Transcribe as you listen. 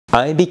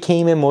I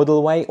became a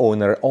Model Y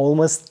owner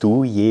almost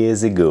 2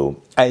 years ago.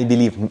 I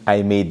believe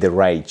I made the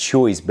right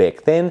choice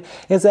back then,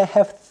 as I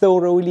have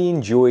thoroughly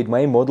enjoyed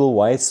my Model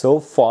Y so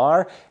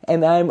far,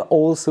 and I'm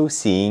also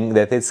seeing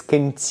that it's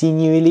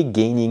continually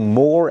gaining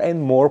more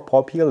and more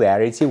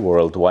popularity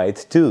worldwide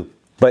too.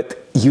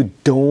 But you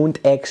don't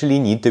actually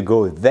need to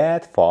go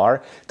that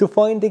far to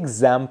find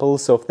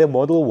examples of the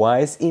Model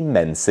Y's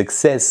immense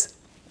success.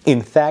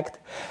 In fact,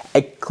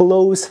 a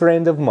close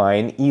friend of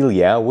mine,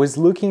 Ilya, was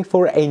looking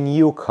for a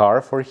new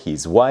car for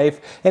his wife,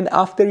 and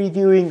after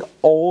reviewing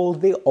all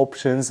the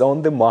options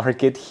on the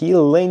market, he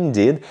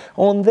landed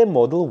on the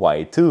Model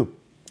Y too.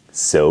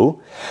 So,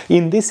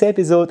 in this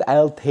episode,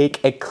 I'll take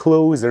a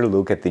closer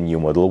look at the new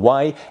Model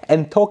Y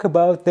and talk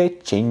about the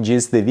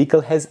changes the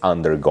vehicle has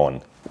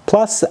undergone.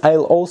 Plus,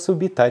 I'll also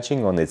be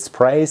touching on its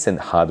price and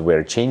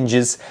hardware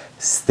changes.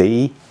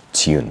 Stay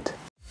tuned.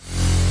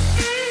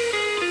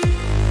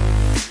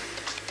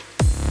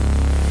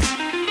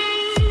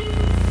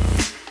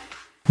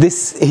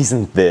 This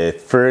isn't the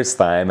first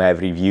time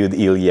I've reviewed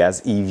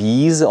Ilya's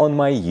EVs on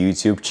my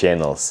YouTube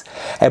channels.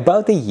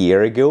 About a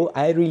year ago,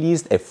 I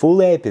released a full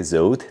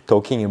episode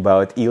talking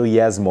about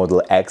Ilya's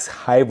Model X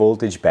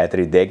high-voltage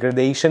battery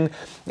degradation,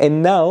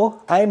 and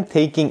now I'm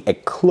taking a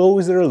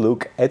closer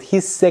look at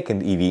his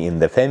second EV in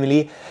the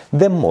family,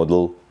 the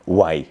Model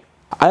Y.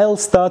 I'll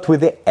start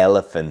with the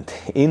elephant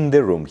in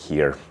the room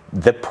here,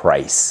 the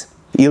price.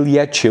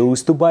 Ilya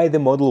chose to buy the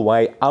Model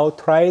Y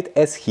outright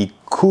as he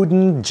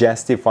couldn't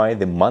justify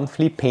the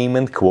monthly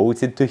payment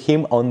quoted to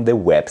him on the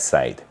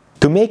website.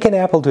 To make an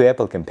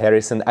apple-to-apple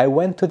comparison, I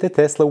went to the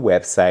Tesla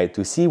website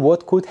to see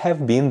what could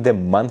have been the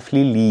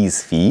monthly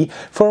lease fee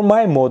for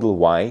my Model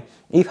Y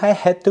if I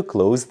had to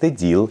close the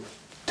deal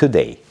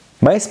today.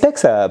 My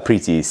specs are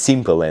pretty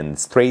simple and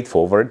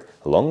straightforward: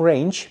 long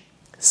range,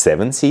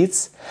 7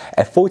 seats,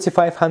 a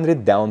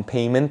 $4,500 down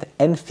payment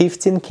and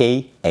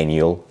 15K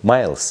annual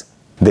miles.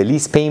 The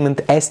lease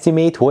payment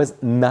estimate was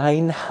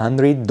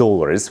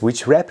 $900,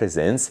 which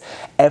represents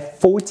a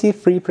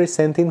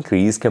 43%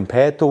 increase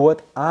compared to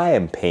what I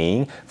am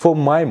paying for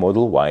my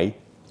Model Y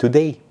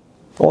today.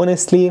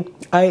 Honestly,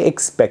 I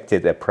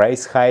expected a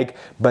price hike,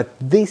 but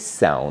this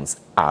sounds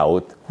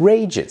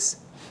outrageous.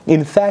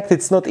 In fact,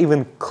 it's not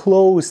even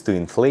close to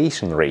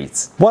inflation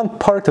rates. One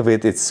part of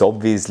it is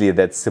obviously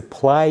that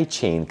supply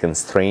chain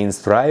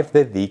constraints drive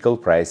the vehicle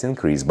price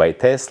increase by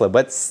Tesla,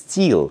 but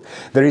still,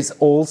 there is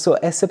also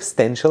a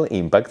substantial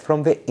impact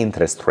from the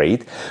interest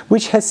rate,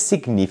 which has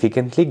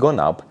significantly gone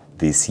up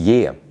this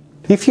year.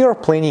 If you're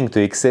planning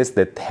to access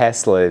the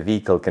Tesla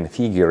vehicle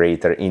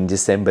configurator in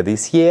December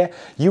this year,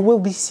 you will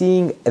be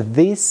seeing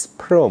this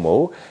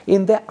promo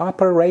in the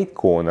upper right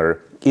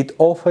corner. It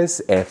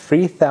offers a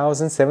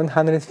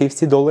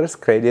 $3,750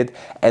 credit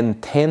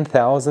and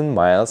 10,000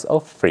 miles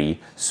of free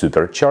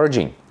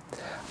supercharging.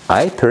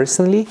 I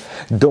personally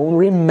don't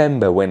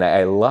remember when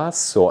I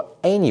last saw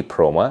any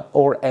promo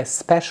or a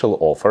special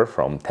offer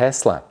from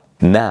Tesla.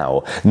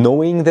 Now,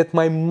 knowing that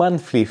my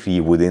monthly fee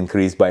would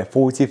increase by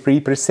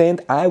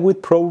 43%, I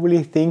would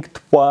probably think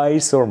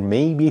twice or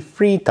maybe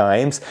 3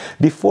 times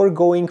before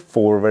going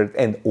forward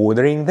and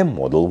ordering the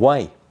Model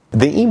Y.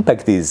 The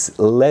impact is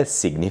less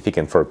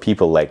significant for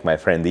people like my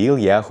friend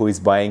Ilya, who is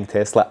buying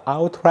Tesla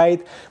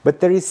outright, but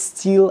there is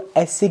still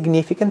a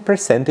significant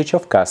percentage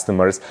of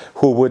customers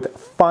who would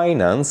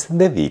finance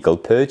the vehicle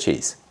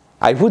purchase.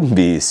 I wouldn't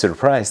be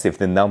surprised if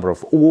the number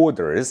of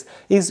orders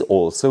is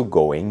also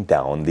going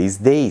down these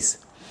days.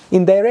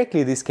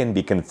 Indirectly, this can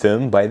be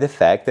confirmed by the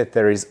fact that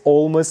there is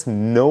almost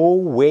no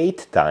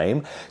wait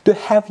time to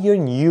have your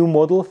new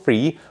Model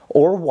 3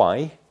 or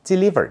Y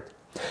delivered,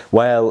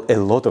 while a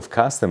lot of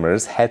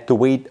customers had to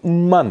wait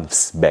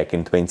months back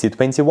in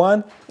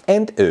 2021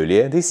 and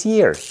earlier this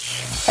year.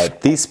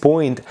 At this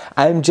point,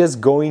 I'm just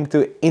going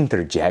to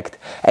interject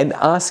and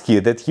ask you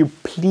that you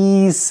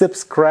please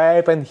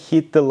subscribe and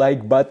hit the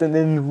like button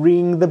and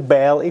ring the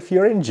bell if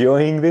you're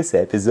enjoying this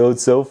episode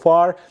so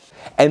far.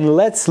 And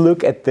let's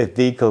look at the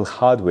vehicle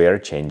hardware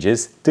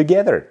changes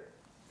together.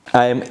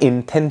 I am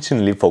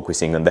intentionally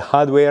focusing on the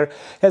hardware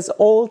as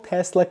all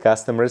Tesla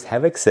customers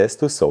have access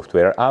to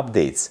software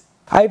updates.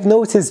 I've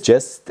noticed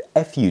just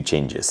a few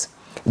changes.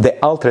 The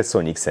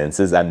ultrasonic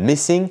sensors are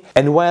missing,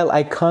 and while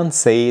I can't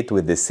say it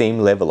with the same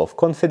level of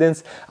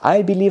confidence,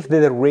 I believe that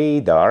the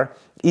radar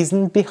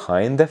isn't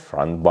behind the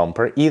front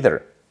bumper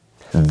either.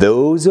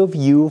 Those of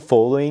you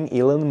following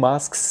Elon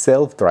Musk's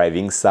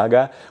self-driving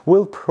saga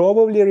will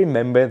probably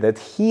remember that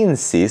he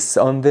insists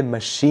on the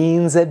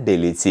machine's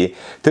ability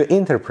to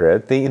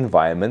interpret the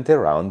environment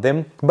around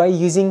them by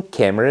using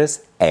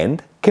cameras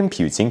and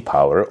computing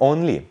power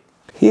only.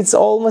 It's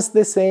almost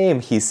the same,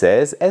 he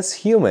says, as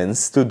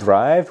humans. To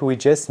drive, we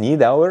just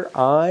need our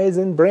eyes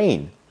and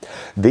brain.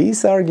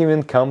 This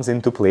argument comes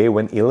into play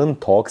when Elon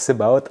talks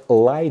about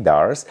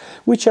LiDARs,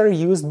 which are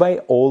used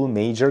by all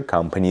major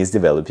companies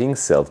developing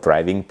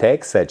self-driving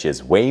tech such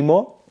as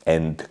Waymo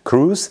and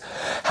Cruise.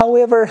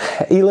 However,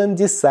 Elon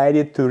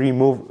decided to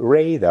remove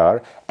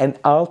radar and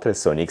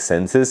ultrasonic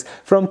sensors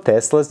from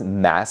Tesla's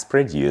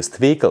mass-produced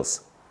vehicles.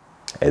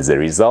 As a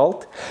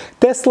result,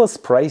 Tesla's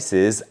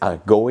prices are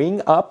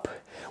going up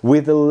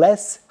with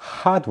less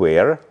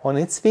hardware on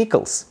its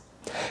vehicles.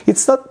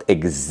 It's not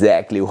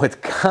exactly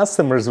what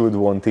customers would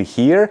want to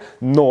hear,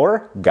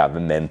 nor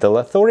governmental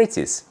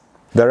authorities.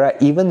 There are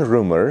even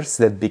rumors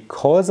that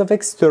because of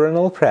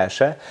external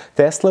pressure,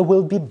 Tesla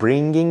will be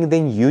bringing the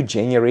new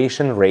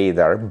generation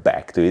radar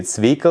back to its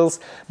vehicles,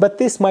 but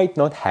this might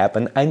not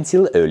happen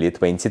until early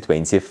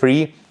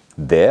 2023.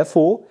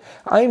 Therefore,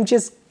 I'm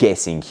just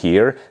guessing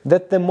here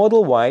that the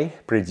Model Y,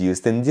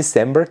 produced in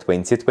December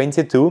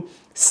 2022,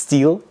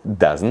 still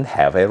doesn't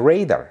have a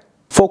radar.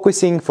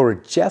 Focusing for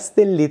just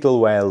a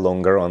little while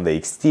longer on the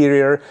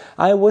exterior,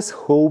 I was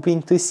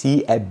hoping to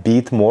see a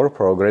bit more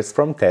progress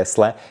from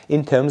Tesla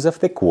in terms of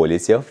the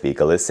quality of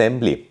vehicle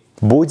assembly.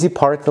 Body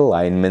part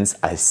alignments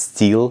are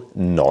still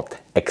not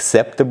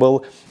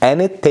acceptable,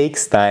 and it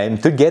takes time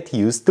to get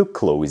used to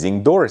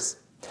closing doors.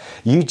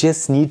 You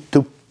just need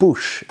to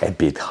push a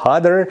bit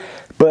harder,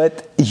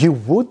 but you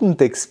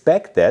wouldn't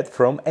expect that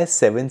from a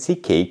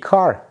 $70,000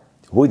 car,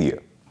 would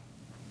you?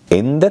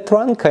 In the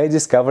trunk I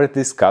discovered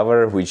this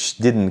cover, which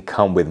didn't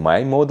come with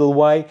my Model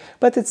Y,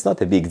 but it's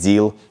not a big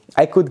deal.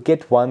 I could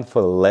get one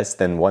for less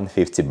than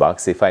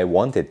 $150 if I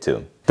wanted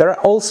to. There are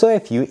also a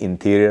few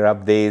interior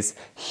updates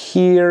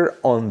here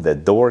on the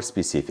door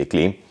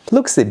specifically.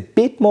 Looks a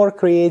bit more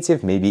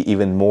creative, maybe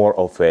even more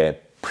of a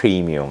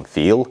premium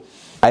feel.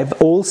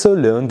 I've also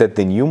learned that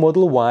the new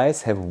Model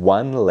Ys have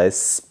one less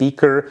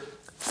speaker,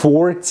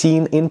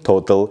 14 in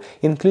total,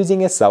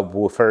 including a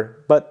subwoofer,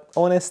 but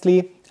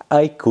honestly,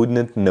 I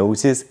couldn't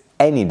notice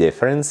any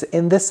difference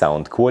in the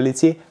sound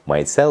quality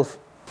myself.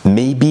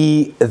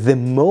 Maybe the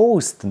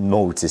most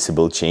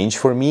noticeable change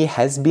for me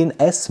has been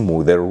a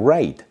smoother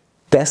ride.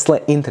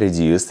 Tesla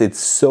introduced its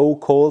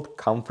so-called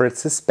comfort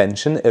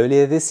suspension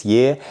earlier this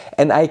year,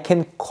 and I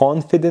can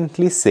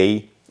confidently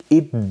say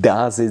it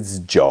does its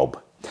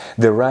job.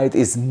 The ride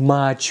is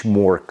much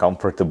more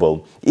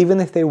comfortable.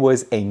 Even if there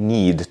was a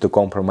need to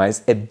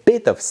compromise a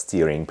bit of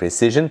steering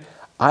precision,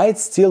 I'd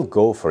still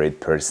go for it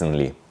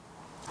personally.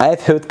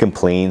 I've heard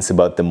complaints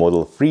about the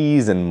Model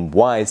 3's and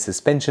Y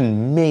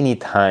suspension many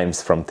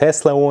times from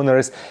Tesla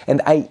owners,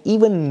 and I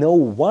even know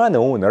one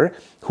owner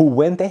who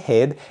went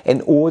ahead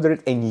and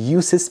ordered a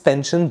new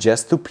suspension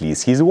just to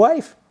please his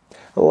wife.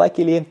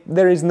 Luckily,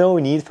 there is no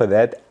need for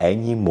that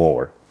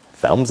anymore.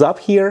 Thumbs up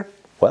here.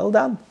 Well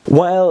done.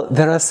 While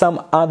there are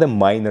some other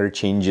minor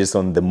changes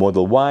on the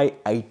Model Y,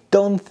 I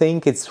don't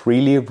think it's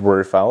really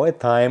worth our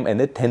time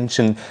and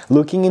attention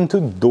looking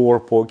into door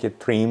pocket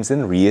trims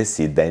and rear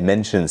seat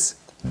dimensions.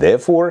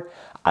 Therefore,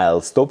 I'll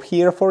stop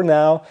here for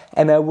now,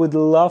 and I would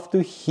love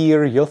to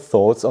hear your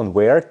thoughts on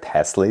where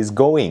Tesla is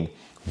going.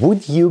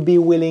 Would you be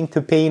willing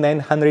to pay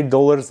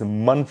 $900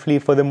 monthly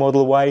for the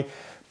Model Y?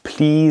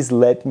 Please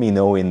let me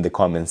know in the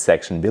comments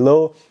section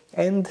below,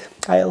 and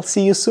I'll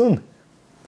see you soon.